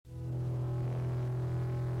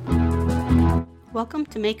Welcome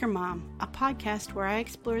to Maker Mom, a podcast where I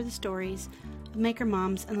explore the stories of maker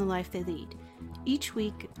moms and the life they lead. Each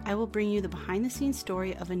week, I will bring you the behind-the-scenes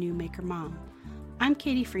story of a new maker mom. I'm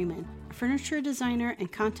Katie Freeman, a furniture designer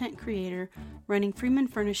and content creator running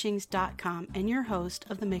freemanfurnishings.com and your host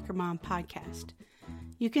of the Maker Mom podcast.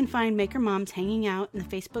 You can find Maker Moms hanging out in the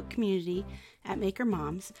Facebook community at Maker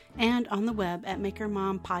Moms and on the web at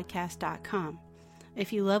makermompodcast.com.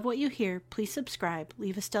 If you love what you hear, please subscribe,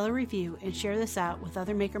 leave a stellar review, and share this out with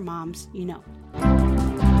other maker moms you know.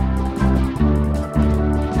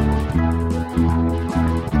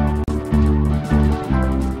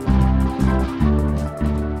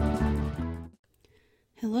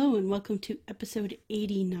 Hello, and welcome to episode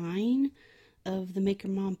 89 of the Maker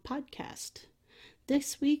Mom podcast.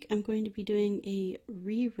 This week, I'm going to be doing a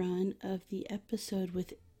rerun of the episode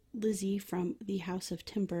with Lizzie from The House of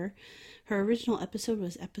Timber. Her original episode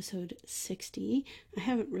was episode 60. I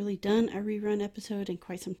haven't really done a rerun episode in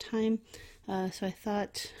quite some time, so I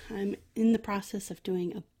thought I'm in the process of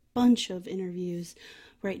doing a bunch of interviews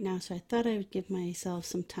right now, so I thought I would give myself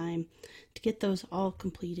some time to get those all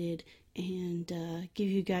completed and give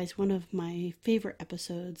you guys one of my favorite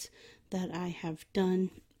episodes that I have done.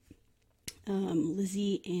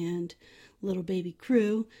 Lizzie and little baby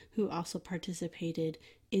Crew, who also participated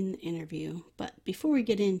in the interview. But before we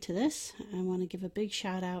get into this, I want to give a big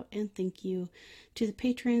shout out and thank you to the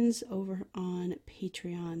patrons over on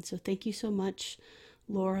Patreon. So thank you so much,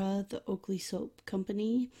 Laura, the Oakley Soap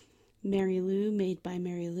Company, Mary Lou, Made by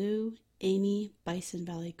Mary Lou, Amy, Bison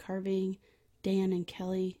Valley Carving, Dan and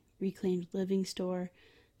Kelly, Reclaimed Living Store,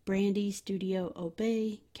 Brandy, Studio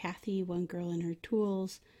Obey, Kathy, One Girl and Her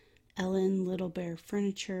Tools, Ellen, Little Bear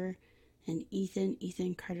Furniture, and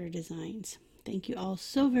Ethan Carter Designs. Thank you all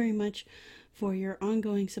so very much for your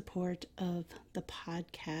ongoing support of the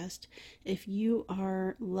podcast. If you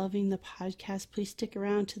are loving the podcast, please stick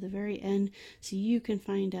around to the very end so you can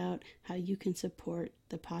find out how you can support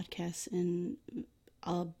the podcast in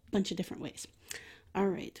a bunch of different ways. All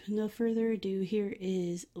right, with no further ado, here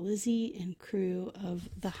is Lizzie and Crew of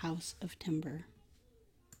the House of Timber.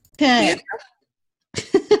 Okay.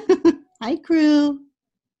 Hi, Crew.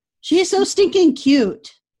 She is so stinking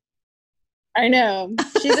cute. I know.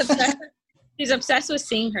 She's obsessed with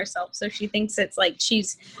seeing herself. So she thinks it's like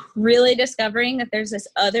she's really discovering that there's this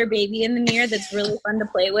other baby in the mirror that's really fun to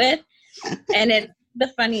play with. And it's the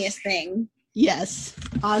funniest thing. Yes.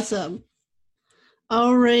 Awesome.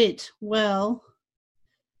 All right. Well,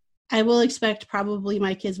 I will expect probably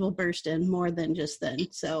my kids will burst in more than just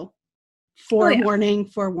then. So forewarning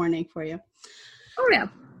for you. Oh, yeah.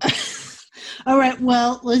 All right.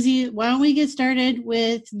 Well, Lizzie, why don't we get started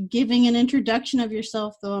with giving an introduction of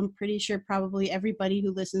yourself, though I'm pretty sure probably everybody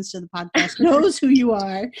who listens to the podcast knows who you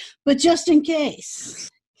are, but just in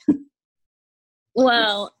case.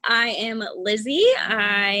 Well, I am Lizzie.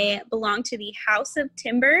 I belong to the House of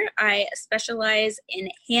Timber. I specialize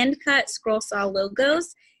in hand-cut scroll saw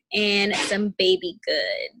logos and some baby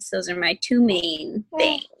goods. Those are my two main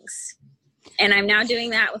things. And I'm now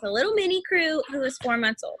doing that with a little mini Crew who is 4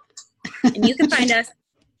 months old. And you can find us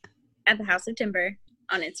at the House of Timber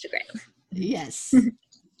on Instagram. Yes.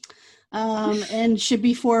 And should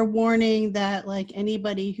be forewarning that like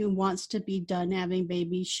anybody who wants to be done having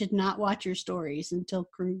babies should not watch your stories until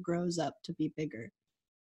Crew grows up to be bigger.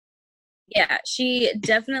 Yeah, she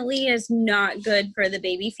definitely is not good for the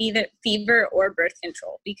baby fever or birth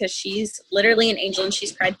control because she's literally an angel and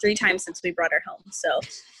she's cried 3 times since we brought her home. So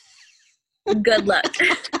good luck.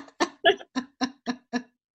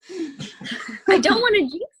 I don't want to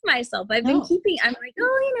jinx myself. I'm like,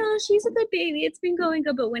 oh, she's a good baby. It's been going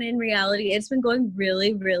good. But when in reality, it's been going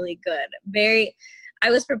really, really good. I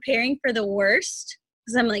was preparing for the worst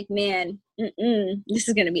because I'm like, man, this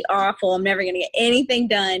is going to be awful. I'm never going to get anything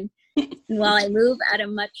done. And while I move at a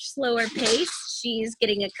much slower pace, she's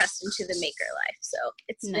getting accustomed to the maker life. So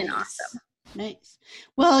it's been awesome. Nice.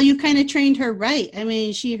 Well, you kind of trained her right. I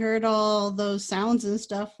mean, she heard all those sounds and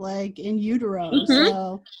stuff like in utero,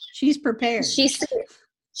 so she's prepared. She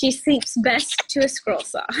sleeps best to a scroll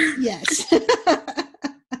saw. Yes.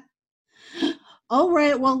 All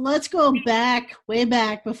right. Well, let's go way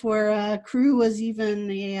back before Crew was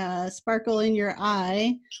even a sparkle in your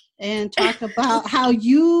eye, and talk about how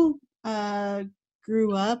you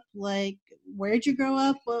grew up. Like, where'd you grow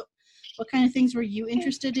up? What kind of things were you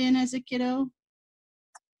interested in as a kiddo?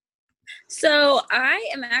 So I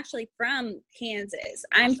am actually from Kansas.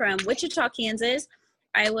 I'm from Wichita, Kansas.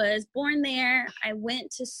 I was born there. I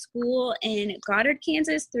went to school in Goddard,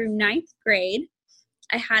 Kansas through 9th grade.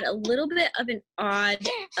 I had a little bit of an odd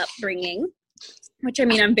upbringing. which, I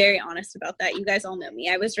mean, I'm very honest about that. You guys all know me.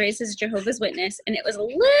 I was raised as a Jehovah's Witness, and it was a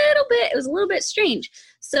little bit strange.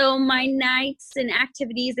 So my nights and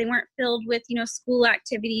activities, they weren't filled with, school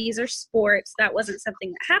activities or sports. That wasn't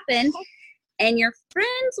something that happened. And your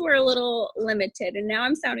friends were a little limited. And now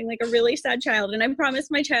I'm sounding like a really sad child. And I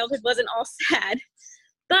promise my childhood wasn't all sad.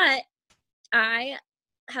 But I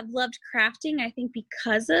have loved crafting, I think,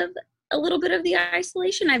 because of a little bit of the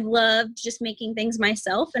isolation. I've loved just making things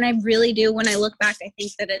myself. And I really do, when I look back, I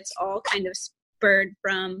think that it's all kind of spurred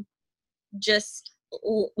from just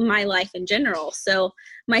my life in general. So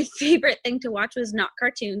my favorite thing to watch was not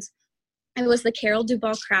cartoons. It was the Carol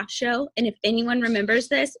Duvall Craft Show. And if anyone remembers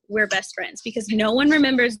this, we're best friends, because no one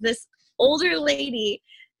remembers this older lady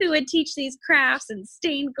who would teach these crafts and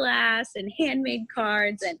stained glass and handmade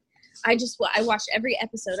cards. And I watched every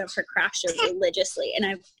episode of her craft show religiously, and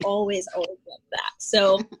I've always loved that.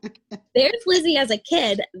 So there's Lizzie as a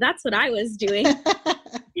kid. That's what I was doing.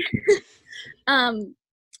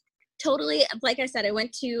 Totally, like I said, I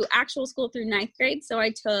went to actual school through 9th grade, so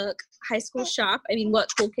I took high school shop. I mean, what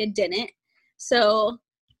cool kid didn't? So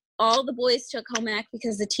all the boys took home ec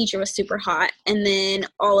because the teacher was super hot, and then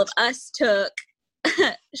all of us took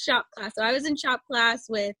shop class. So I was in shop class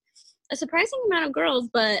with a surprising amount of girls,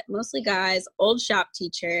 but mostly guys, old shop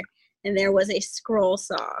teacher, and there was a scroll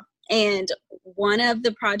saw. And one of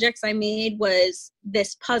the projects I made was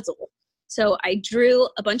this puzzle. So I drew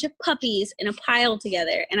a bunch of puppies in a pile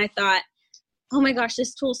together, and I thought, oh my gosh,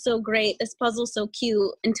 this tool's so great, this puzzle's so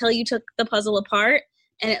cute, until you took the puzzle apart,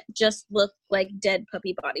 and it just looked like dead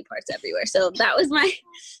puppy body parts everywhere. So that was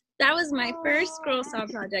my first scroll saw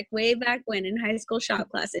project way back when in high school shop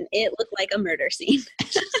class, and it looked like a murder scene.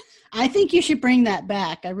 I think you should bring that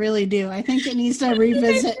back. I really do. I think it needs to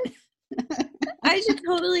revisit. I should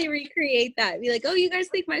totally recreate that. Be like, oh, you guys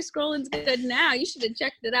think my scrolling's good now? You should have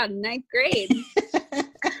checked it out in 9th grade.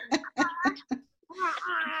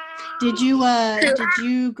 Did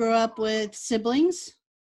you grow up with siblings?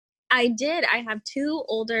 I did. I have 2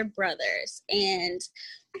 older brothers, and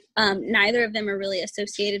neither of them are really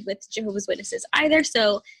associated with Jehovah's Witnesses either.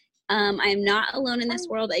 So I am not alone in this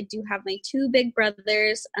world. I do have my 2 big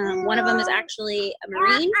brothers. One of them is actually a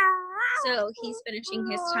Marine, so he's finishing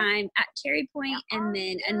his time at Cherry Point, and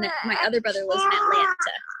my other brother lives in Atlanta.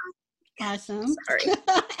 Awesome. Sorry.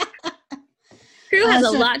 Crew has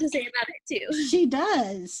a lot to say about it too. She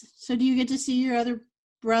does. So do you get to see your other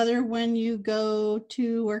brother when you go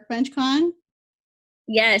to Workbench Con?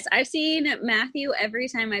 Yes, I've seen Matthew every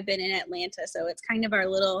time I've been in Atlanta, so it's kind of our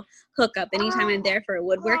little hookup. Anytime I'm there for a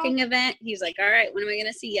woodworking event, he's like, all right, when am I going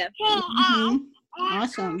to see you? Mm-hmm.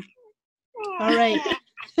 Awesome. All right.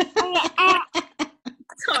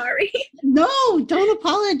 Sorry. No, don't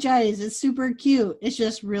apologize. It's super cute. It's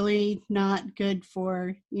just really not good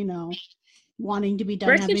for, wanting to be done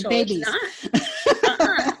Birth having control, babies. It's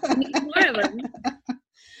not. Need more of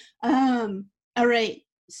them. All right.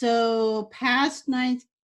 So past 9th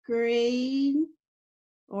grade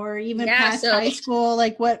or even past high school,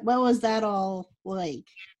 like what was that all like?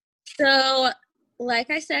 So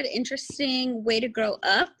like I said, interesting way to grow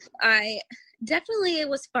up. I definitely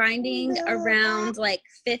was finding around like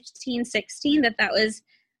 15, 16 that was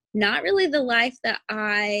not really the life that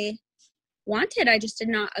I wanted. I just did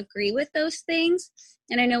not agree with those things.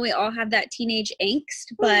 And I know we all have that teenage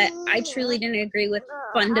angst, but I truly didn't agree with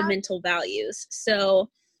fundamental values. So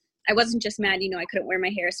I wasn't just mad, I couldn't wear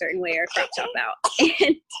my hair a certain way or crop top out.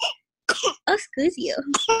 And, oh, excuse you.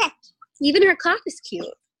 Even her cough is cute.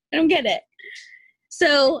 I don't get it.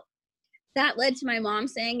 So that led to my mom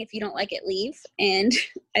saying, if you don't like it, leave. And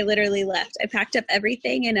I literally left. I packed up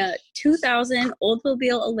everything in a 2000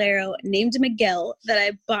 Oldsmobile Alero named Miguel that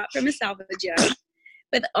I bought from a salvage yard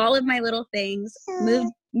with all of my little things,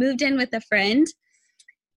 moved in with a friend.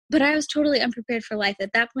 But I was totally unprepared for life.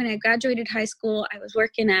 At that point, I graduated high school. I was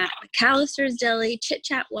working at McAllister's Deli, Chit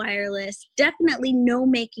Chat Wireless, definitely no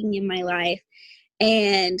making in my life,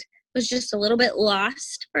 and was just a little bit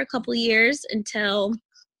lost for a couple years until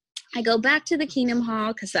I go back to the Kingdom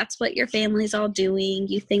Hall because that's what your family's all doing.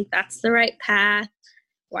 You think that's the right path.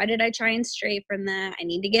 Why did I try and stray from that? I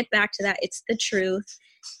need to get back to that. It's the truth.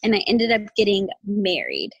 And I ended up getting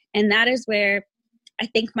married. And that is where I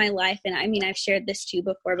think my life, and I mean, I've shared this too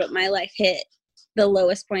before, but my life hit the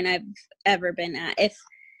lowest point I've ever been at. If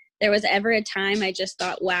there was ever a time I just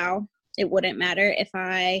thought, wow, it wouldn't matter if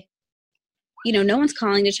no one's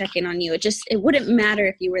calling to check in on you. It wouldn't matter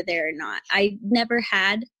if you were there or not. I never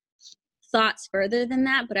had thoughts further than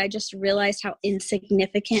that, but I just realized how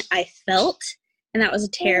insignificant I felt. And that was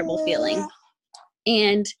a terrible feeling.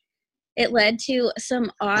 And it led to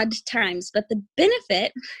some odd times. But the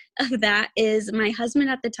benefit of that is my husband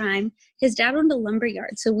at the time, his dad owned a lumber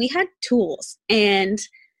yard. So we had tools, and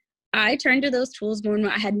I turned to those tools more and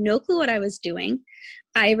more. I had no clue what I was doing.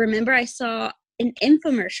 I remember I saw an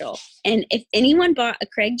infomercial, and if anyone bought a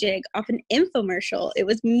Kreg jig off an infomercial, it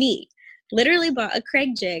was me. Literally bought a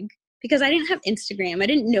Kreg jig because I didn't have Instagram. I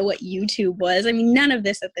didn't know what YouTube was. I mean, none of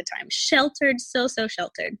this at the time. Sheltered, so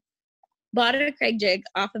sheltered. Bought a Kreg jig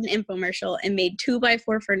off of an infomercial and made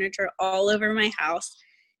 2x4 furniture all over my house.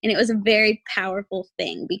 And it was a very powerful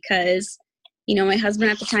thing because, you know, my husband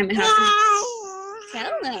at the time,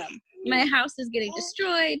 my house is getting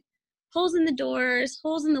destroyed, holes in the doors,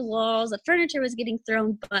 holes in the walls, the furniture was getting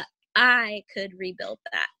thrown, but I could rebuild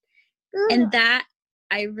that. And that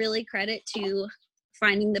I really credit to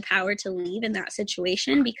finding the power to leave in that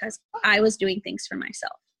situation because I was doing things for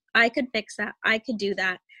myself. I could fix that. I could do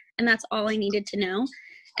that. And that's all I needed to know.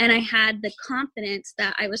 And I had the confidence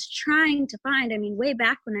that I was trying to find. I mean, way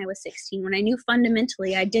back when I was 16, when I knew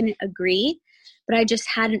fundamentally I didn't agree, but I just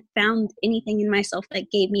hadn't found anything in myself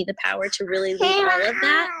that gave me the power to really leave all of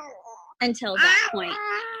that until that point.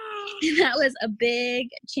 And that was a big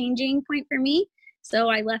changing point for me. So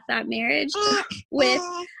I left that marriage with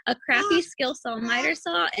a crappy skill saw, miter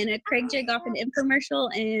saw, and a Kreg jig off an infomercial,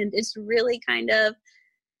 and it's really kind of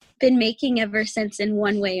been making ever since in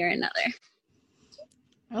one way or another.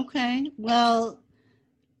 Okay. Well,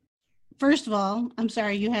 first of all, I'm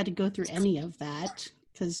sorry you had to go through any of that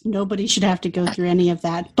because nobody should have to go through any of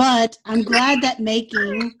that. But I'm glad that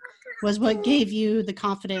making was what gave you the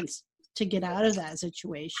confidence to get out of that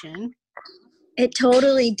situation. It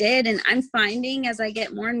totally did. And I'm finding as I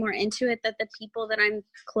get more and more into it that the people that I'm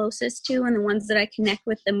closest to and the ones that I connect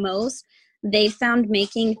with the most, they found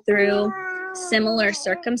making through similar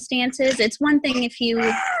circumstances. It's one thing if you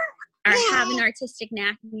have an artistic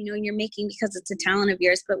knack, you know, and you're making because it's a talent of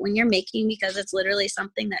yours, but when you're making because it's literally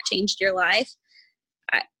something that changed your life,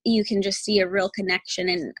 you can just see a real connection.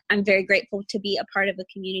 And I'm very grateful to be a part of a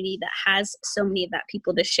community that has so many of that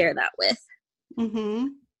people to share that with. Mm-hmm.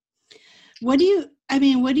 What do you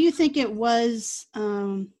think it was?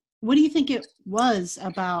 What do you think it was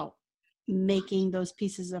about making those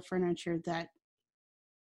pieces of furniture that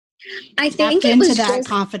I think tapped into that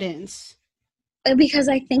confidence? Because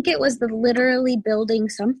I think it was the literally building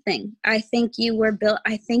something. I think you were built.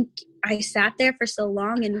 I think I sat there for so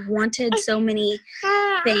long and wanted so many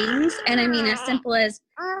things. And I mean, as simple as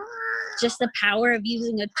just the power of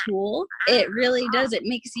using a tool, it really does. It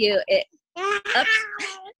makes you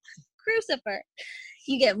Crucifer.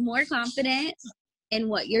 You get more confident in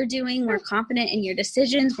what you're doing, more confident in your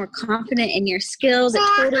decisions, more confident in your skills. It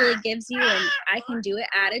totally gives you an I can do it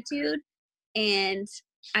attitude. And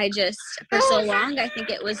I just, for so long, I think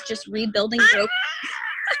it was just rebuilding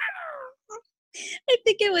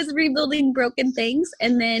broken things.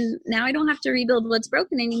 And then now I don't have to rebuild what's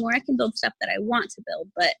broken anymore. I can build stuff that I want to build.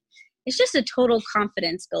 But it's just a total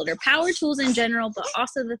confidence builder. Power tools in general, but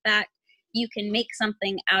also the fact you can make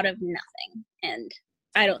something out of nothing. And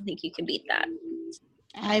I don't think you can beat that.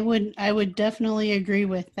 I would definitely agree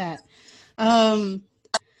with that. How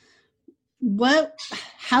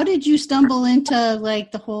did you stumble into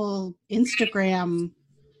like the whole Instagram,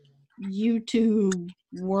 YouTube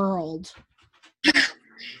world?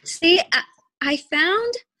 See, I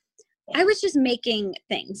found I was just making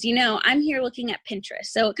things, you know, I'm here looking at Pinterest.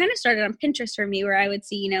 So it kind of started on Pinterest for me where I would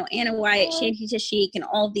see, you know, Anna White, Shanty to Chic and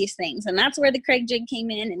all of these things. And that's where the Kreg jig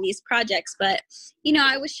came in and these projects. But, you know,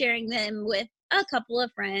 I was sharing them with a couple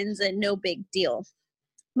of friends and no big deal.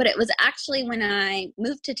 But it was actually when I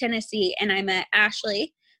moved to Tennessee and I met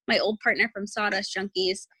Ashley, my old partner from Sawdust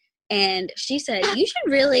Junkies. And she said, you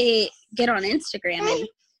should really get on Instagram. And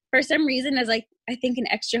for some reason, as I think an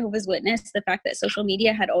ex-Jehovah's Witness, the fact that social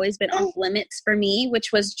media had always been off limits for me,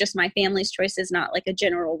 which was just my family's choices, not like a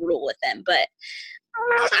general rule with them. But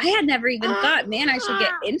I had never even thought, man, I should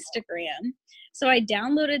get Instagram. So I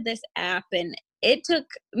downloaded this app and it took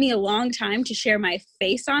me a long time to share my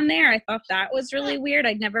face on there. I thought that was really weird.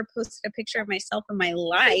 I'd never posted a picture of myself in my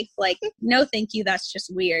life. Like, no, thank you. That's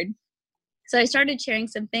just weird. So I started sharing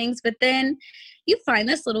some things, but then you find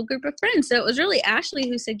this little group of friends. So it was really Ashley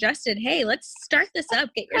who suggested, hey, let's start this up.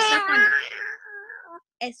 Get your stuff on,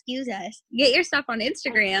 get your stuff on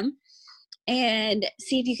Instagram and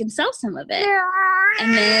see if you can sell some of it.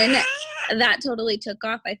 And then that totally took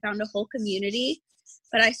off. I found a whole community,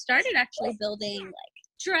 but I started actually building like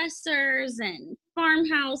dressers and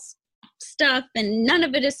farmhouse stuff, and none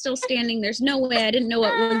of it is still standing. There's no way. I didn't know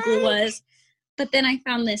what wood glue was. But then I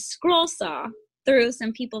found this scroll saw, through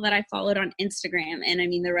some people that I followed on Instagram. And I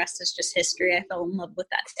mean, the rest is just history. I fell in love with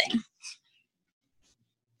that thing.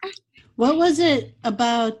 What was it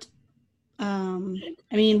about,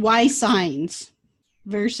 why signs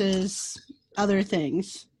versus other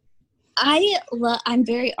things? I'm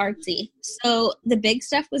very artsy. So the big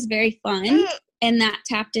stuff was very fun. And that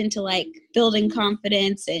tapped into like building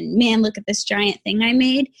confidence and, man, look at this giant thing I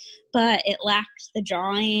made. But it lacked the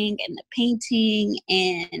drawing and the painting.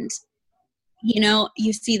 And,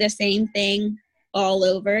 you see the same thing all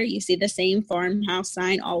over. You see the same farmhouse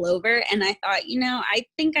sign all over. And I thought, I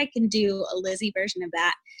think I can do a Lizzie version of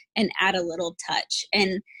that and add a little touch.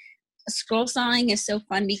 And scroll sawing is so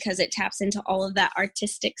fun because it taps into all of that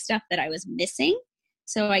artistic stuff that I was missing.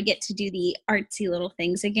 So I get to do the artsy little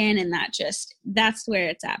things again, and that's where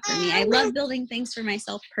it's at for me. I love building things for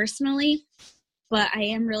myself personally, but I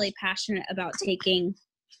am really passionate about taking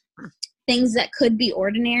things that could be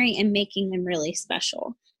ordinary and making them really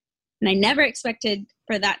special. And I never expected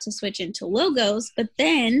for that to switch into logos, but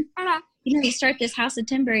then, you start this House of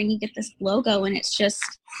Timber and you get this logo, and it's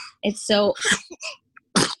so,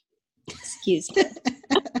 excuse me.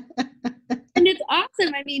 And it's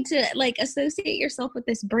awesome. I mean, to like associate yourself with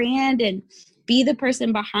this brand and be the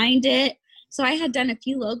person behind it. So I had done a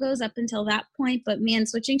few logos up until that point, but man,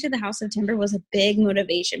 switching to the House of Timber was a big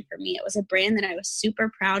motivation for me. It was a brand that I was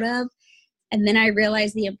super proud of. And then I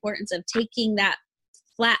realized the importance of taking that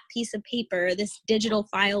flat piece of paper, this digital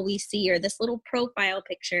file we see, or this little profile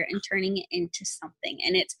picture, and turning it into something.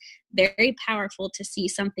 And it's very powerful to see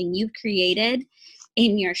something you've created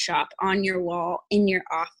in your shop, on your wall, in your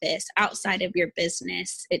office, outside of your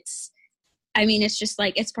business. It's just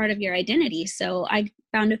like, it's part of your identity. So I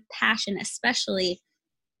found a passion, especially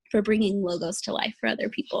for bringing logos to life for other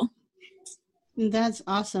people. That's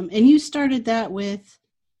awesome. And you started that with,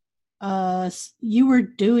 you were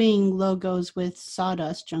doing logos with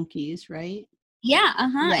Sawdust Junkies, right? Yeah.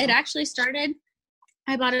 It actually started,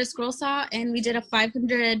 I bought a scroll saw and we did a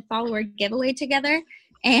 500 follower giveaway together.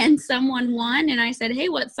 And someone won, and I said, hey,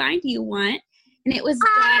 what sign do you want? And it was,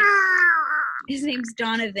 his name's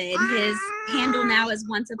Donovan. His handle now is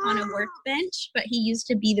Once Upon a Workbench, but he used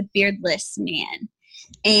to be the Beardless Man.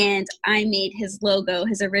 And I made his logo,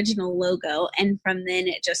 his original logo, and from then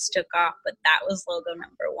it just took off, but that was logo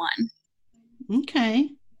number 1.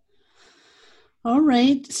 Okay. All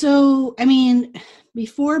right. So,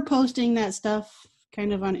 before posting that stuff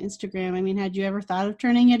kind of on Instagram, had you ever thought of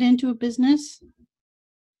turning it into a business?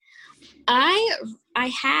 I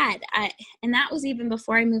had, and that was even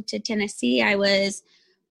before I moved to Tennessee. I was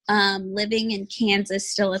living in Kansas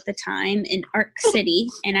still at the time, in Ark City,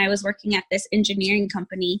 and I was working at this engineering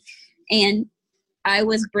company, and I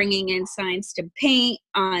was bringing in signs to paint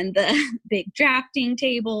on the big drafting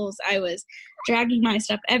tables. I was dragging my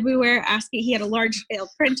stuff everywhere, he had a large scale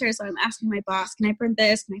printer, so I'm asking my boss, can I print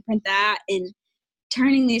this? Can I print that? And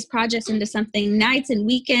turning these projects into something. Nights and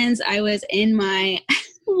weekends, I was in my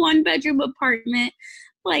 1-bedroom apartment,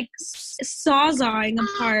 like sawing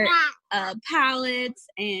apart pallets,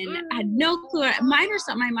 and I had no clue. My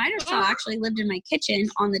miter saw actually lived in my kitchen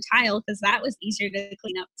on the tile because that was easier to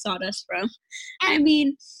clean up sawdust from.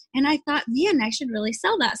 And I thought, man, I should really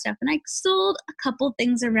sell that stuff. And I sold a couple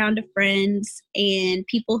things around to friends and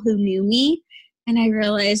people who knew me. And I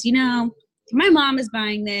realized, my mom is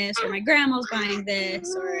buying this, or my grandma's buying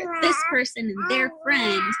this, or this person and their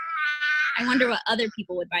friends. I wonder what other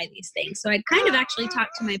people would buy these things. So I'd kind of actually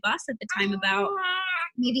talked to my boss at the time about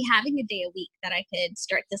maybe having a day a week that I could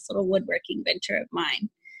start this little woodworking venture of mine.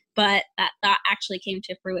 But that thought actually came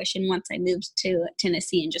to fruition once I moved to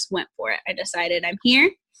Tennessee and just went for it. I decided I'm here.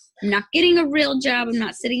 I'm not getting a real job. I'm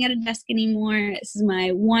not sitting at a desk anymore. This is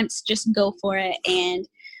my once, just go for it. And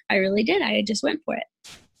I really did. I just went for it.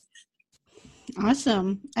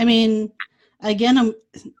 Awesome.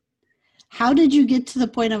 How did you get to the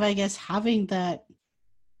point of, having that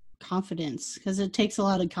confidence? Because it takes a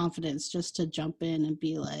lot of confidence just to jump in and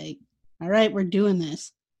be like, all right, we're doing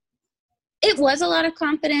this. It was a lot of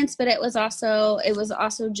confidence, but it was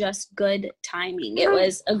also just good timing. It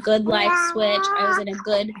was a good life switch. I was in a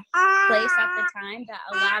good place at the time that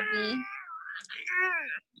allowed me.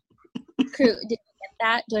 Crew, did you get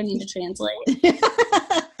that? Do I need to translate?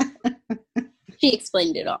 She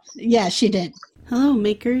explained it all. Yeah, she did. Hello,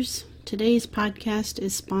 makers. Today's podcast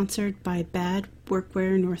is sponsored by Bad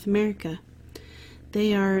Workwear North America.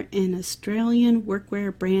 They are an Australian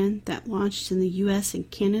workwear brand that launched in the US and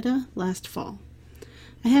Canada last fall.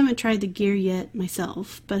 I haven't tried the gear yet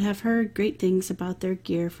myself, but have heard great things about their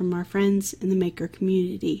gear from our friends in the maker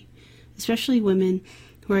community, especially women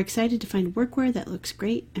who are excited to find workwear that looks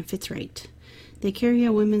great and fits right. They carry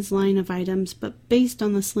a women's line of items, but based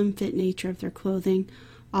on the slim fit nature of their clothing,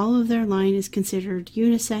 all of their line is considered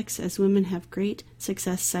unisex, as women have great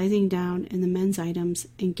success sizing down in the men's items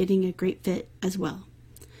and getting a great fit as well.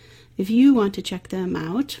 If you want to check them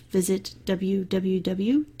out, visit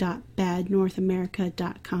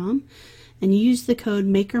www.badnorthamerica.com and use the code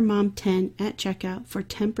MakerMom10 at checkout for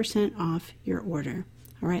 10% off your order.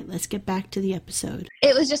 All right, let's get back to the episode.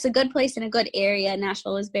 It was just a good place in a good area.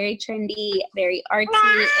 Nashville was very trendy, very artsy.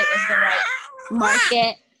 It was the right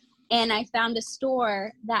market. And I found a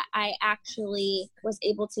store that I actually was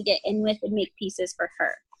able to get in with and make pieces for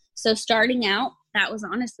her. So starting out, that was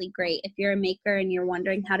honestly great. If you're a maker and you're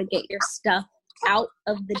wondering how to get your stuff out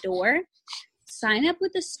of the door, sign up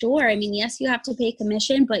with the store. I mean, yes, you have to pay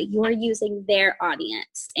commission, but you're using their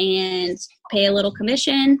audience and pay a little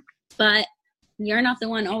commission, but you're not the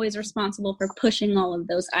one always responsible for pushing all of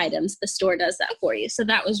those items. The store does that for you. So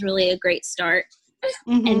that was really a great start.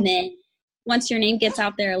 Mm-hmm. And then once your name gets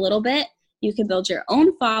out there a little bit, you can build your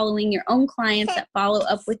own following, your own clients that follow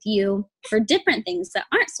up with you for different things that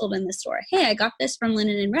aren't sold in the store. Hey, I got this from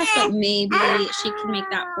Linen and Rest, but maybe she can make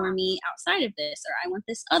that for me outside of this, or I want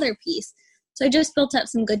this other piece. So I just built up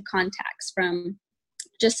some good contacts from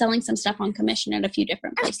just selling some stuff on commission at a few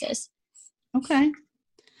different places. Okay.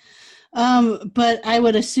 But I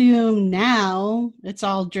would assume now it's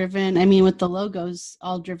all driven, I mean, with the logos,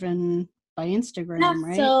 all driven by Instagram,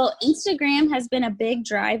 right? So Instagram has been a big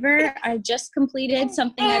driver. I just completed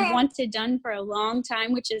something I've wanted done for a long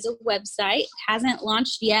time, which is a website. Hasn't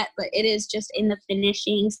launched yet, but it is just in the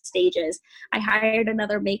finishing stages. I hired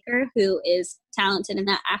another maker who is talented in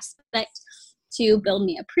that aspect to build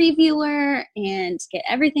me a previewer and get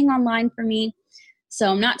everything online for me. So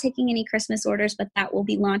I'm not taking any Christmas orders, but that will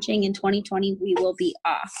be launching in 2020. We will be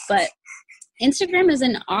off. But Instagram is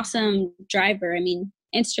an awesome driver. I mean,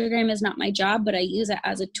 Instagram is not my job, but I use it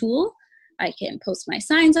as a tool. I can post my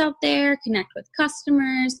signs out there, connect with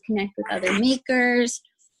customers, connect with other makers.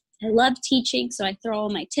 I love teaching, so I throw all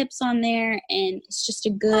my tips on there, and it's just a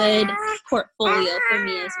good portfolio for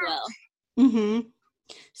me as well. Mm-hmm.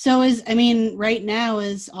 So right now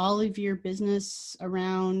is all of your business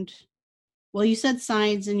around, well, you said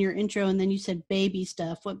signs in your intro, and then you said baby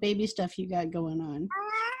stuff. What baby stuff you got going on?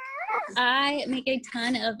 I make a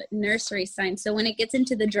ton of nursery signs. So when it gets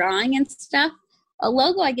into the drawing and stuff, a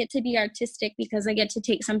logo, I get to be artistic because I get to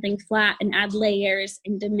take something flat and add layers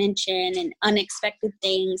and dimension and unexpected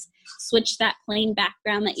things, switch that plain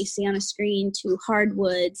background that you see on a screen to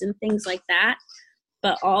hardwoods and things like that.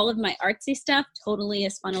 But all of my artsy stuff totally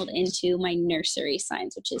is funneled into my nursery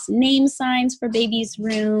signs, which is name signs for babies'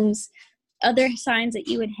 rooms, other signs that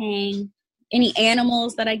you would hang, any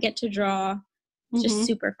animals that I get to draw. Just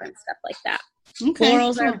super fun stuff like that. Okay,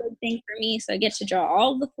 florals are a big thing for me, so I get to draw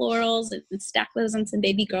all the florals and stack those on some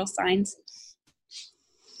baby girl signs.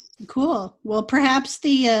 Cool. Well, perhaps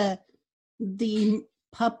the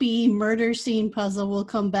puppy murder scene puzzle will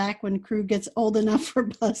come back when Crew gets old enough for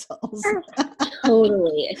puzzles.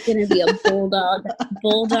 Totally. It's going to be a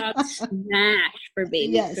bulldog smash for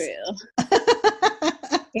baby Crew.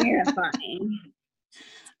 Terrifying.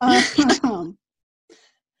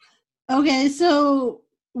 Okay, so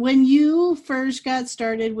when you first got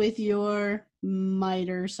started with your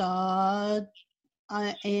miter saw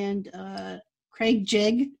and Craig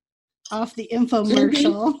jig off the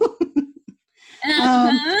infomercial,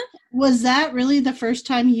 was that really the first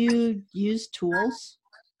time you used tools?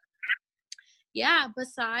 Yeah,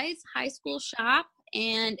 besides high school shop,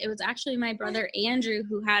 and it was actually my brother Andrew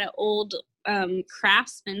who had an old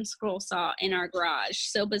Craftsman scroll saw in our garage.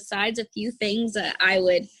 So besides a few things that I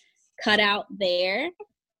would cut out there,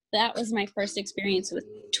 that was my first experience with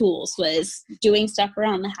tools, was doing stuff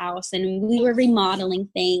around the house, and we were remodeling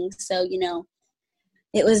things. So,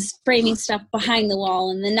 it was framing stuff behind the wall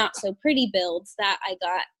and the not so pretty builds that I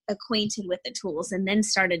got acquainted with the tools and then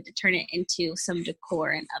started to turn it into some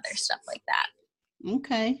decor and other stuff like that.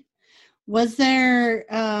 Okay. Was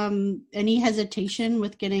there any hesitation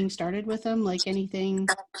with getting started with them? Like anything,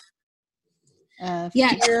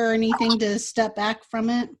 fear or anything to step back from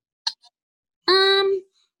it?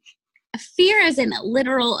 Fear as in a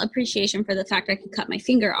literal appreciation for the fact I could cut my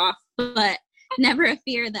finger off, but never a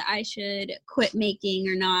fear that I should quit making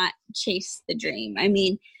or not chase the dream. I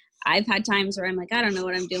mean, I've had times where I'm like, I don't know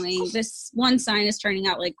what I'm doing. This one sign is turning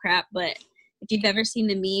out like crap, but if you've ever seen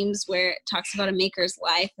the memes where it talks about a maker's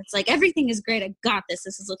life, it's like, everything is great. I got this.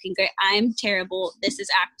 This is looking great. I'm terrible. This is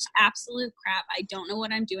absolute crap. I don't know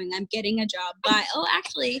what I'm doing. I'm getting a job. But,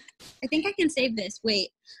 actually, I think I can save this.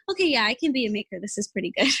 Wait. Okay, yeah, I can be a maker. This is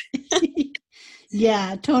pretty good.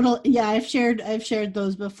 Yeah, total. Yeah, I've shared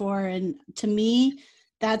those before, and to me,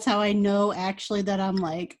 that's how I know actually that I'm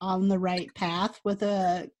like on the right path with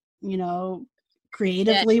a, you know, Yeah,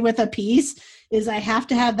 creatively with a piece is I have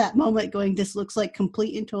to have that moment going, this looks like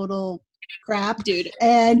complete and total crap, dude.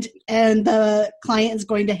 and the client is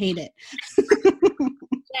going to hate it.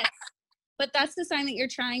 Yes. But that's the sign that you're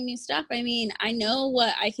trying new stuff. I mean, I know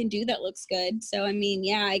what I can do that looks good. So, I mean,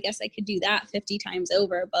 yeah, I guess I could do that 50 times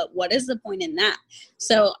over, but what is the point in that?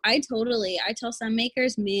 So I tell some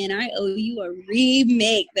makers, man, I owe you a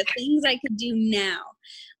remake, the things I could do now.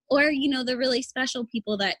 Or, the really special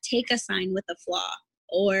people that take a sign with a flaw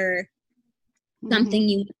or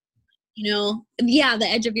something the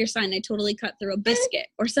edge of your sign, I totally cut through a biscuit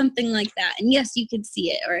or something like that. And yes, you could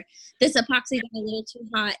see it. Or this epoxy got a little too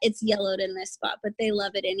hot. It's yellowed in this spot, but they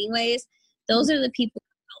love it anyways. Those are the people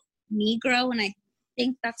who help me grow. And I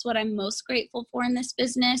think that's what I'm most grateful for in this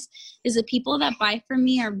business is the people that buy from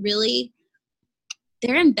me are really,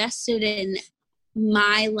 they're invested in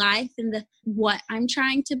my life and what I'm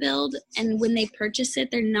trying to build. And when they purchase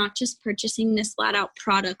it, they're not just purchasing this flat out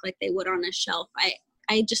product like they would on a shelf.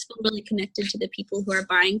 I just feel really connected to the people who are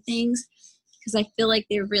buying things because I feel like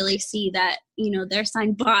they really see that, their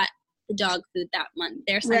sign bought the dog food that month.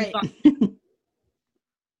 Their sign bought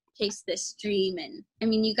chase this dream. And I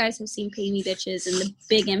mean, you guys have seen Pay Me Bitches and the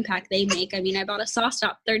big impact they make. I mean, I bought a sauce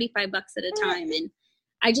stop $35 at a time. And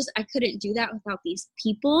I couldn't do that without these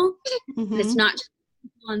people. Mm-hmm. And it's not just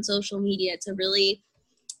on social media. It's a really,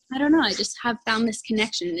 I don't know. I just have found this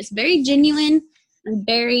connection. It's very genuine. I'm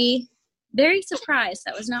very, very surprised.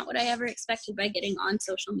 That was not what I ever expected by getting on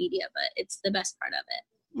social media, but it's the best part of it.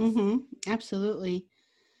 Mm-hmm. Absolutely.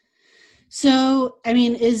 So, I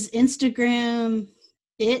mean, is Instagram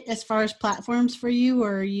it as far as platforms for you,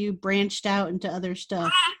 or are you branched out into other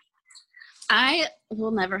stuff? I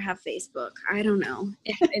will never have Facebook. I don't know.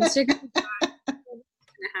 If Instagram is going to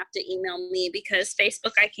have to email me because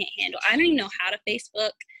Facebook I can't handle. I don't even know how to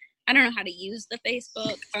Facebook. I don't know how to use the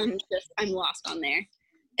Facebook. I'm lost on there.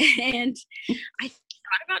 And I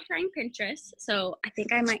thought about trying Pinterest, so I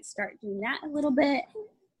think I might start doing that a little bit.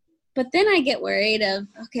 But then I get worried of,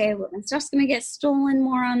 okay, well, my stuff's going to get stolen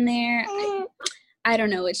more on there. I don't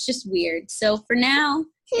know. It's just weird. So for now,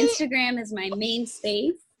 Instagram is my main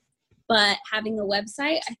space, but having a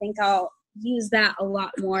website, I think I'll use that a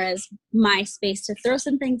lot more as my space to throw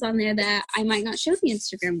some things on there that I might not show the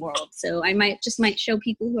Instagram world. So I might show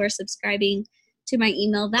people who are subscribing to my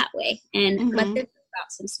email that way and let them know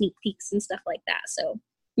about some sneak peeks and stuff like that. So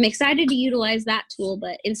I'm excited to utilize that tool,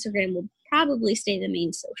 but Instagram will probably stay the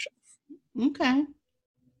main social. Okay.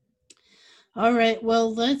 All right.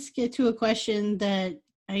 Well, let's get to a question that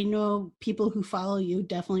I know people who follow you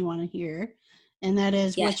definitely want to hear. And that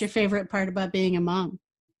is, yes. What's your favorite part about being a mom?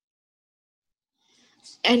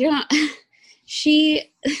 The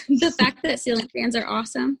fact that ceiling fans are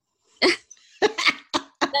awesome.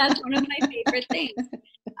 That's one of my favorite things.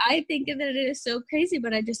 I think that it is so crazy,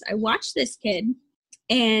 but I watch this kid,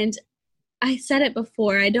 and I said it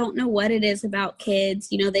before, I don't know what it is about kids.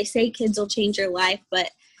 They say kids will change your life, but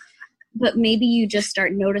maybe you just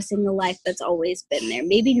start noticing the life that's always been there.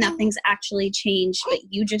 Maybe nothing's actually changed, but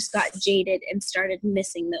you just got jaded and started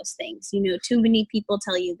missing those things. Too many people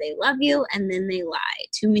tell you they love you and then they lie.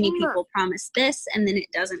 Too many people promise this and then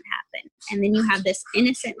it doesn't happen. And then you have this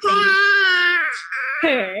innocent thing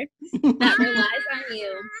that relies on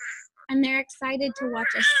you. And they're excited to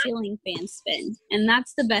watch a ceiling fan spin. And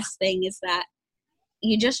that's the best thing is that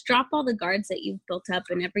you just drop all the guards that you've built up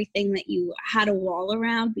and everything that you had a wall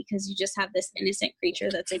around because you just have this innocent creature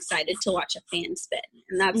that's excited to watch a fan spin.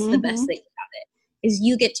 And that's the best thing about it is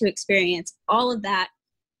you get to experience all of that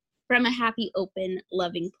from a happy, open,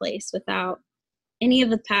 loving place without any of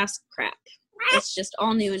the past crap. It's just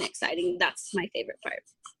all new and exciting. That's my favorite part.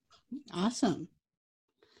 Awesome.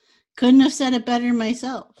 Couldn't have said it better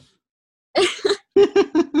myself.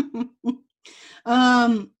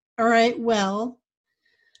 All right. Well,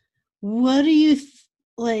 what do you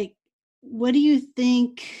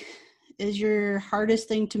think is your hardest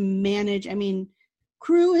thing to manage? I mean,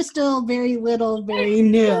 crew is still very little, very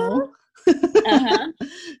new.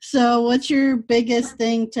 So what's your biggest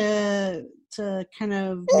thing to kind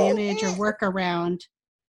of manage or work around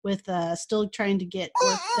with still trying to get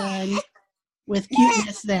work done with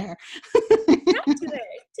cuteness there?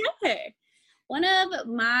 One of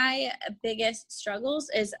my biggest struggles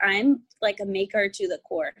is I'm like a maker to the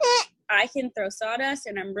core. I can throw sawdust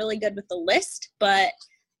and I'm really good with the list, but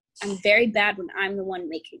I'm very bad when I'm the one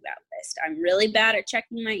making that list. I'm really bad at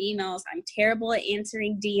checking my emails. I'm terrible at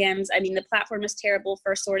answering DMs. I mean, the platform is terrible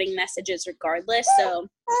for sorting messages regardless. So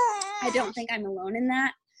I don't think I'm alone in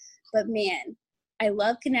that. But man, I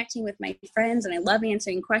love connecting with my friends and I love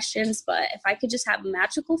answering questions. But if I could just have a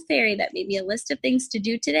magical fairy that made me a list of things to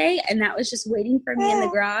do today, and that was just waiting for me in the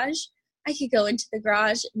garage, I could go into the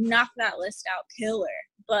garage, knock that list out, killer.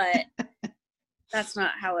 But that's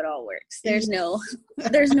not how it all works. There's no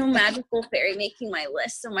magical fairy making my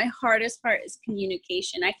list. So my hardest part is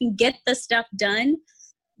communication. I can get the stuff done,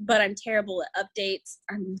 but I'm terrible at updates.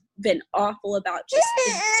 I've been awful about just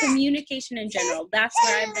the communication in general. That's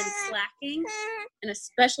where I've been slacking. And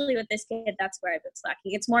especially with this kid, that's where I've been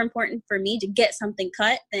slacking. It's more important for me to get something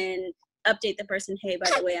cut than update the person, hey,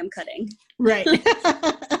 by the way, I'm cutting. Right.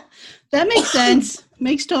 That makes sense.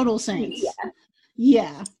 Makes total sense.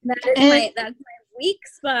 Yeah. That's my weak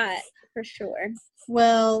spot for sure.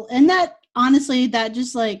 Well, and that honestly, that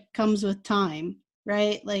just like comes with time,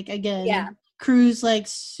 right? Like again, Crew's like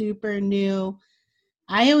super new.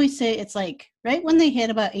 I always say it's like right when they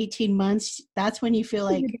hit about 18 months, that's when you feel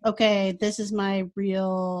like, okay, this is my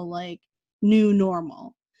real like new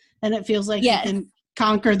normal. And it feels like you can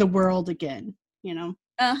conquer the world again, you know?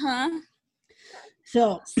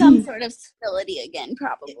 So some sort of stability again,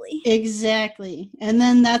 probably. Exactly. And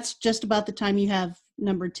then that's just about the time you have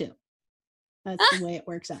number 2. That's the way it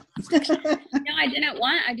works out. No, I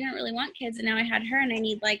didn't really want kids, and now I had her, and I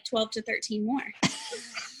need like 12 to 13 more.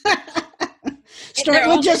 Start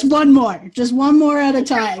with just one more at a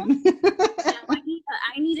time.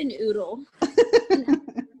 I need an oodle.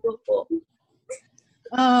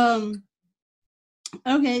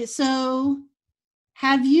 Okay, so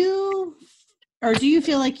have you, or do you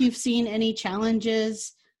feel like you've seen any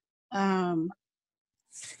challenges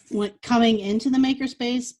when coming into the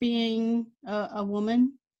makerspace being a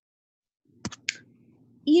woman?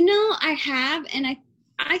 You know, I have, and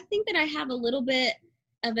I think that I have a little bit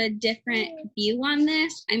of a different view on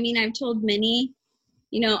this. I mean, I've told many,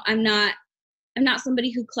 you know, I'm not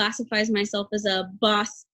somebody who classifies myself as a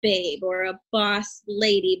boss babe or a boss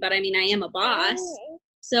lady, but I mean, I am a boss.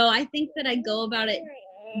 So I think that I go about it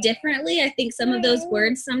differently. I think some of those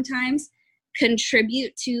words sometimes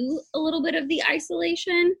contribute to a little bit of the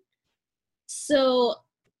isolation. So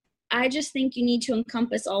I just think you need to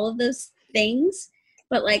encompass all of those things,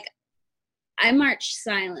 but like I march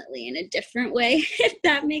silently in a different way, if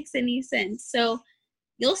that makes any sense. So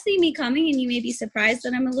you'll see me coming and you may be surprised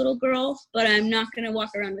that I'm a little girl, but I'm not going to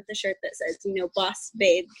walk around with a shirt that says, you know, boss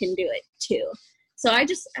babe can do it too. So I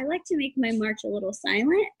like to make my march a little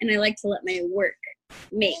silent, and I like to let my work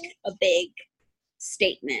make a big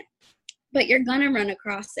statement. But you're going to run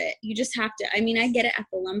across it. You just have to. I mean, I get it at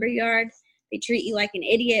the lumberyard. They treat you like an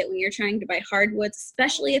idiot when you're trying to buy hardwoods,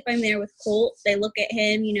 especially if I'm there with Colt. They look at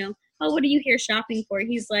him, you know, oh, what are you here shopping for?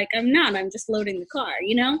 He's like, I'm just loading the car,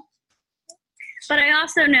 you know? But I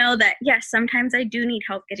also know that, yes, sometimes I do need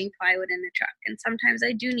help getting plywood in the truck, and sometimes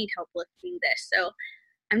I do need help lifting this. So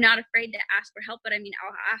I'm not afraid to ask for help, but I mean,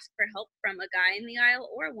 I'll ask for help from a guy in the aisle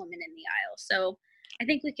or a woman in the aisle. So I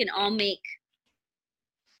think we can all make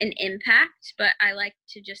an impact, but I like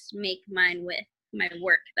to just make mine with my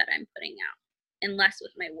work that I'm putting out and less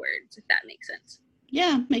with my words, if that makes sense.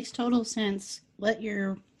 Yeah, makes total sense. Let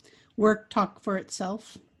your work talk for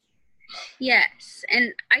itself. Yes,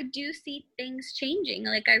 and I do see things changing.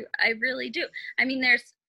 Like I really do. I mean,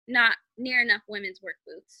 there's not near enough women's work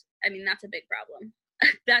boots. I mean, that's a big problem.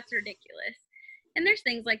 That's ridiculous. And there's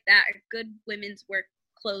things like that, good women's work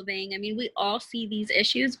clothing. I mean, we all see these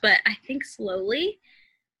issues, but I think slowly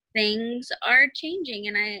things are changing,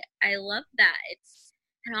 and I love that.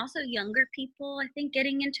 And also younger people, I think,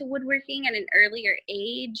 getting into woodworking at an earlier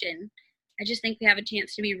age, and I just think we have a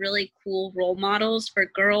chance to be really cool role models for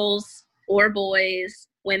girls or boys,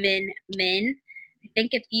 women, men. I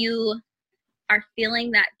think if you are feeling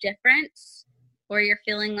that difference, or you're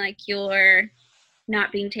feeling like you're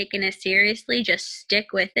not being taken as seriously, just stick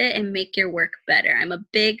with it and make your work better. I'm a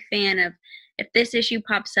big fan of, if this issue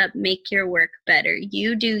pops up, make your work better.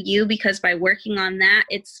 You do you, because by working on that,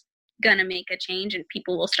 it's gonna make a change and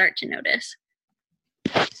people will start to notice.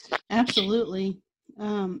 Absolutely.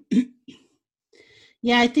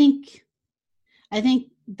 Yeah, I think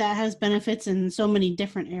that has benefits in so many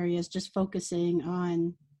different areas, just focusing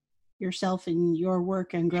on yourself and your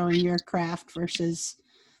work and growing your craft versus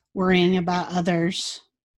worrying about others.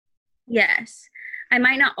 Yes. I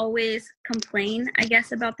might not always complain, I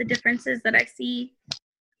guess, about the differences that I see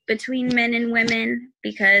between men and women,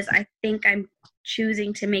 because I think I'm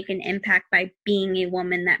choosing to make an impact by being a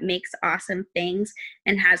woman that makes awesome things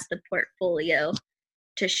and has the portfolio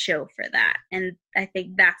to show for that. And I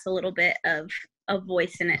think that's a little bit of a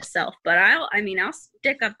voice in itself. But I'll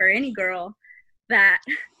stick up for any girl that,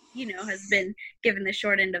 has been given the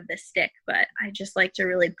short end of the stick. But I just like to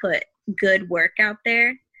really put good work out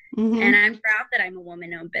there. Mm-hmm. And I'm proud that I'm a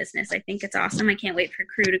woman-owned business. I think it's awesome. I can't wait for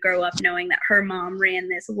Crew to grow up knowing that her mom ran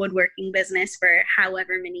this woodworking business for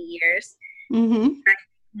however many years. Mm-hmm.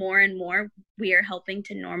 More and more, we are helping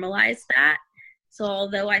to normalize that. So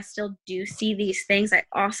although I still do see these things, I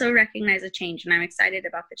also recognize a change, and I'm excited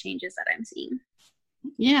about the changes that I'm seeing.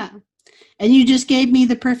 Yeah. And you just gave me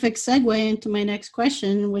the perfect segue into my next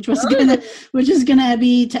question, which is gonna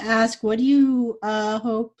be to ask, what do you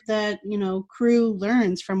hope that Crew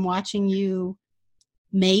learns from watching you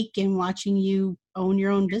make and watching you own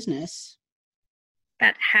your own business?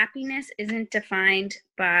 That happiness isn't defined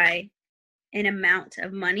by an amount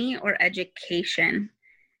of money or education,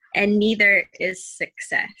 and neither is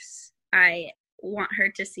success. I want her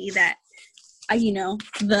to see that.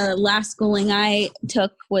 The last schooling I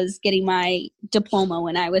took was getting my diploma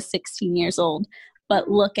when I was 16 years old. But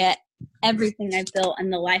look at everything I've built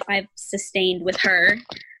and the life I've sustained with her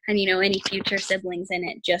and, any future siblings in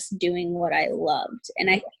it, just doing what I loved. And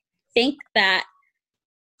I think that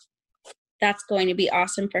that's going to be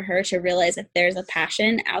awesome for her to realize if there's a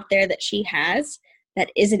passion out there that she has that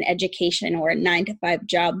isn't education or a 9-to-5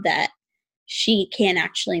 job, that she can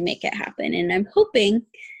actually make it happen. And I'm hoping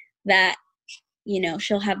that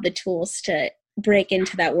she'll have the tools to break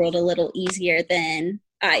into that world a little easier than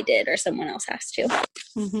I did or someone else has to.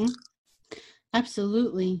 Mm-hmm.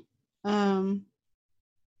 Absolutely.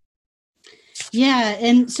 Yeah.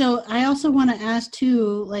 And so I also want to ask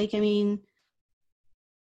too,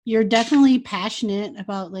 you're definitely passionate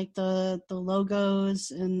about the logos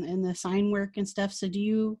and the sign work and stuff. So do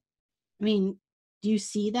you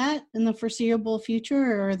see that in the foreseeable future,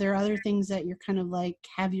 or are there other things that you're kind of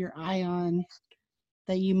have your eye on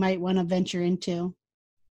that you might want to venture into?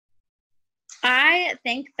 I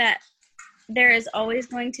think that there is always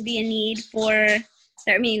going to be a need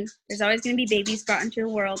there's always going to be babies brought into the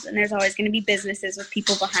world, and there's always going to be businesses with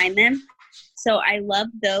people behind them. So I love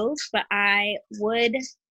those, but I would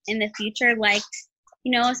in the future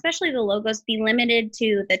especially the logos, be limited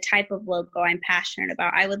to the type of logo I'm passionate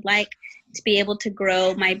about. I would like to be able to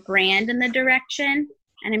grow my brand in the direction.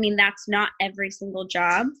 And that's not every single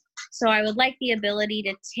job. So I would like the ability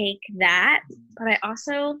to take that, but I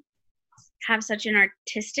also have such an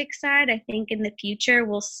artistic side. I think in the future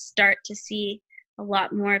we'll start to see a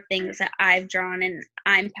lot more things that I've drawn and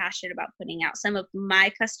I'm passionate about putting out. Some of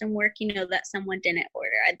my custom work, that someone didn't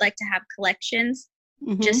order. I'd like to have collections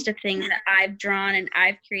just of things that I've drawn and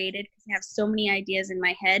I've created, because I have so many ideas in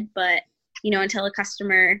my head, but until a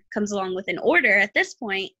customer comes along with an order at this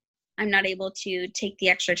point, I'm not able to take the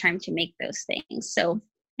extra time to make those things. So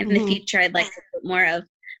in the future, I'd like to put more of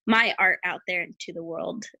my art out there into the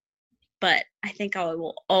world. But I think I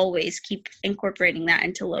will always keep incorporating that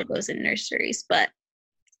into logos and nurseries. But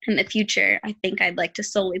in the future, I think I'd like to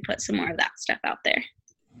solely put some more of that stuff out there.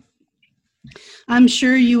 I'm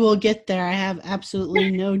sure you will get there. I have absolutely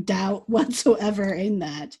no doubt whatsoever in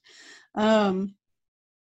that. All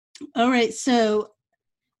right. So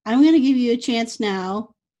I'm going to give you a chance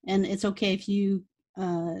now, and it's okay if you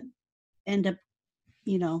end up,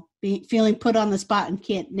 feeling put on the spot and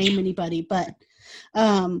can't name anybody, but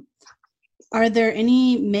are there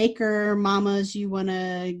any maker mamas you want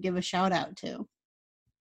to give a shout out to?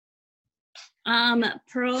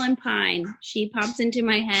 Pearl and Pine. She pops into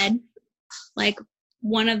my head.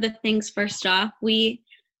 One of the things, first off, we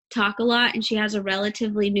talk a lot, and she has a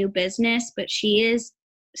relatively new business, but she is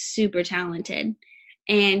super talented,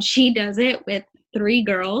 and she does it with 3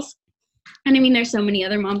 girls. And there's so many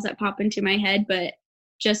other moms that pop into my head, but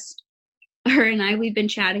just her and I, we've been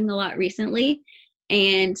chatting a lot recently,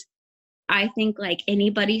 and I think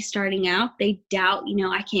anybody starting out, they doubt,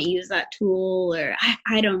 I can't use that tool, or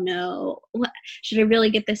I don't know, should I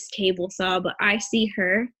really get this table saw? But I see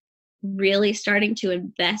her really starting to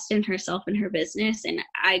invest in herself and her business, and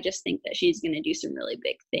I just think that she's going to do some really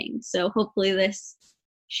big things. So hopefully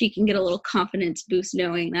she can get a little confidence boost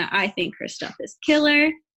knowing that I think her stuff is killer.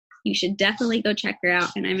 You should definitely go check her out,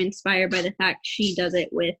 and I'm inspired by the fact she does it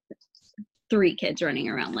with 3 kids running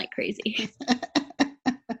around like crazy.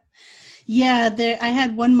 Yeah, I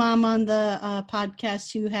had one mom on the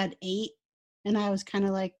podcast who had 8, and I was kind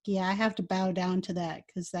of I have to bow down to that,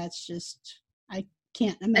 because that's just, I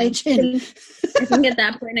can't imagine. I think at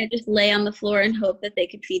that point I just lay on the floor and hope that they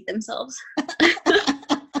could feed themselves.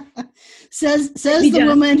 says the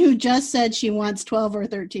woman who just said she wants 12 or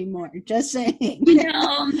 13 more. Just saying.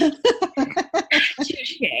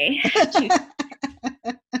 Touche.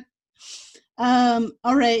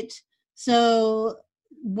 All right. So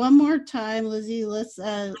one more time, Lizzie, let's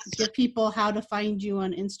give people how to find you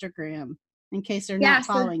on Instagram in case they're not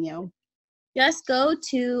following you. Just go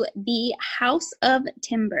to the House of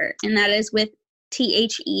Timber, and that is with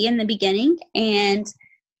THE in the beginning. And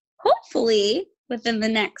hopefully within the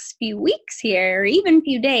next few weeks here, or even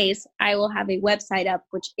few days, I will have a website up,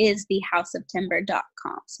 which is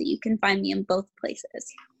thehouseoftimber.com. So you can find me in both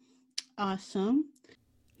places. Awesome.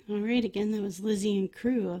 All right, again, that was Lizzie and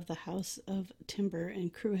Crew of the House of Timber,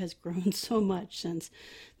 and Crew has grown so much since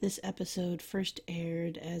this episode first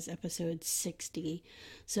aired as episode 60.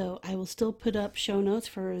 So I will still put up show notes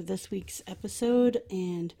for this week's episode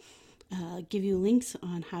and give you links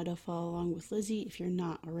on how to follow along with Lizzie if you're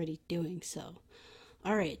not already doing so.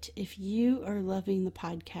 All right, if you are loving the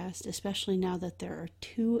podcast, especially now that there are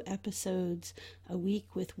 2 episodes a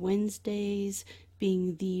week, with Wednesdays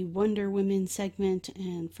being the Wonder Women segment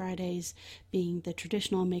and Fridays being the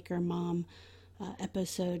traditional Maker Mom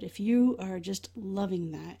episode, if you are just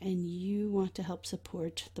loving that and you want to help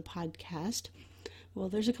support the podcast, well,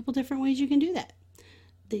 there's a couple different ways you can do that.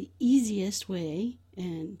 The easiest way,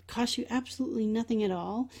 and costs you absolutely nothing at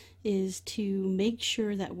all, is to make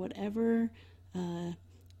sure that whatever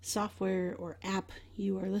software or app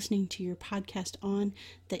you are listening to your podcast on,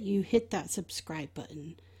 that you hit that subscribe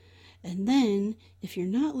button. And then, if you're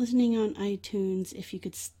not listening on iTunes, if you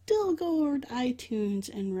could still go over to iTunes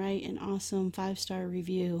and write an awesome 5-star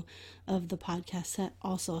review of the podcast, that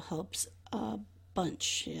also helps a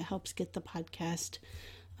bunch. It helps get the podcast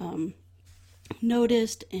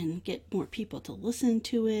noticed and get more people to listen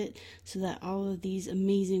to it, so that all of these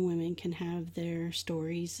amazing women can have their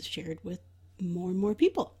stories shared with more and more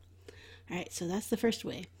people. All right, so that's the first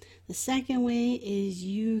way. The second way is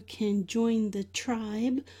you can join the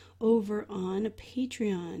tribe over on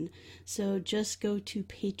Patreon. So just go to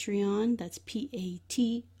Patreon, that's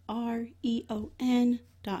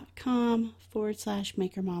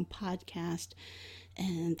patreon.com/Maker Mom Podcast,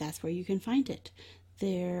 and that's where you can find it.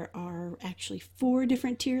 There are actually 4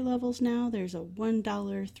 different tier levels now. There's a $1,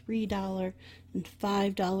 $3, and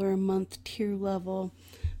 $5 a month tier level,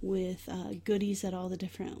 with goodies at all the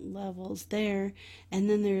different levels there. And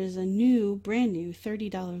then there is a brand new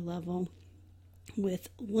 $30 level with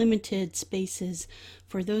limited spaces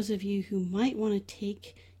for those of you who might want to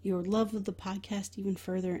take your love of the podcast even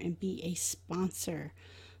further and be a sponsor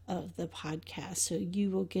of the podcast. So you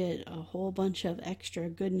will get a whole bunch of extra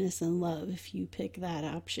goodness and love if you pick that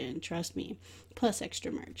option, trust me, plus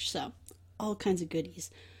extra merch. So all kinds of goodies.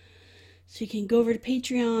 So you can go over to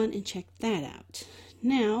Patreon and check that out.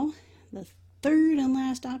 Now, the third and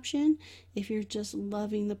last option, if you're just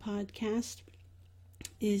loving the podcast,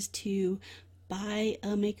 is to buy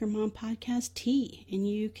a Maker Mom Podcast tee. And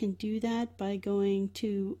you can do that by going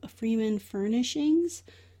to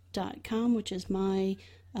freemanfurnishings.com, which is my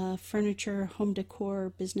furniture, home decor,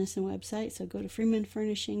 business, and website. So go to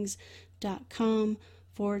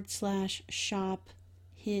freemanfurnishings.com/shop,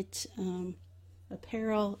 hit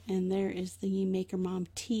apparel, and there is the Maker Mom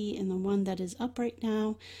tee, and the one that is up right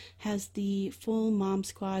now has the full Mom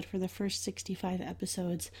Squad for the first 65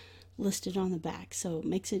 episodes listed on the back, so it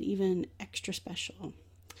makes it even extra special.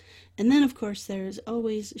 And then, of course, there's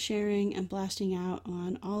always sharing and blasting out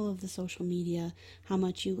on all of the social media how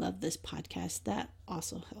much you love this podcast. That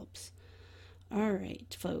also helps. All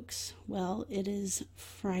right, folks. Well, it is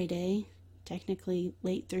Friday, technically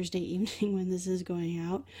late Thursday evening when this is going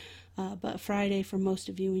out, but Friday for most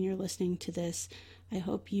of you when you're listening to this. I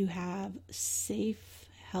hope you have safe,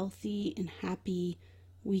 healthy, and happy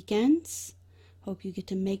weekends. Hope you get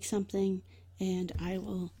to make something, and I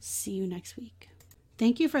will see you next week.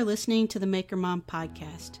 Thank you for listening to the Maker Mom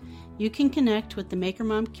Podcast. You can connect with the Maker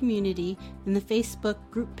Mom community in the Facebook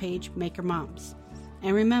group page Maker Moms.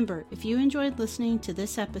 And remember, if you enjoyed listening to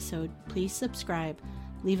this episode, please subscribe,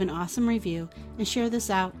 leave an awesome review, and share this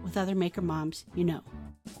out with other Maker Moms you know.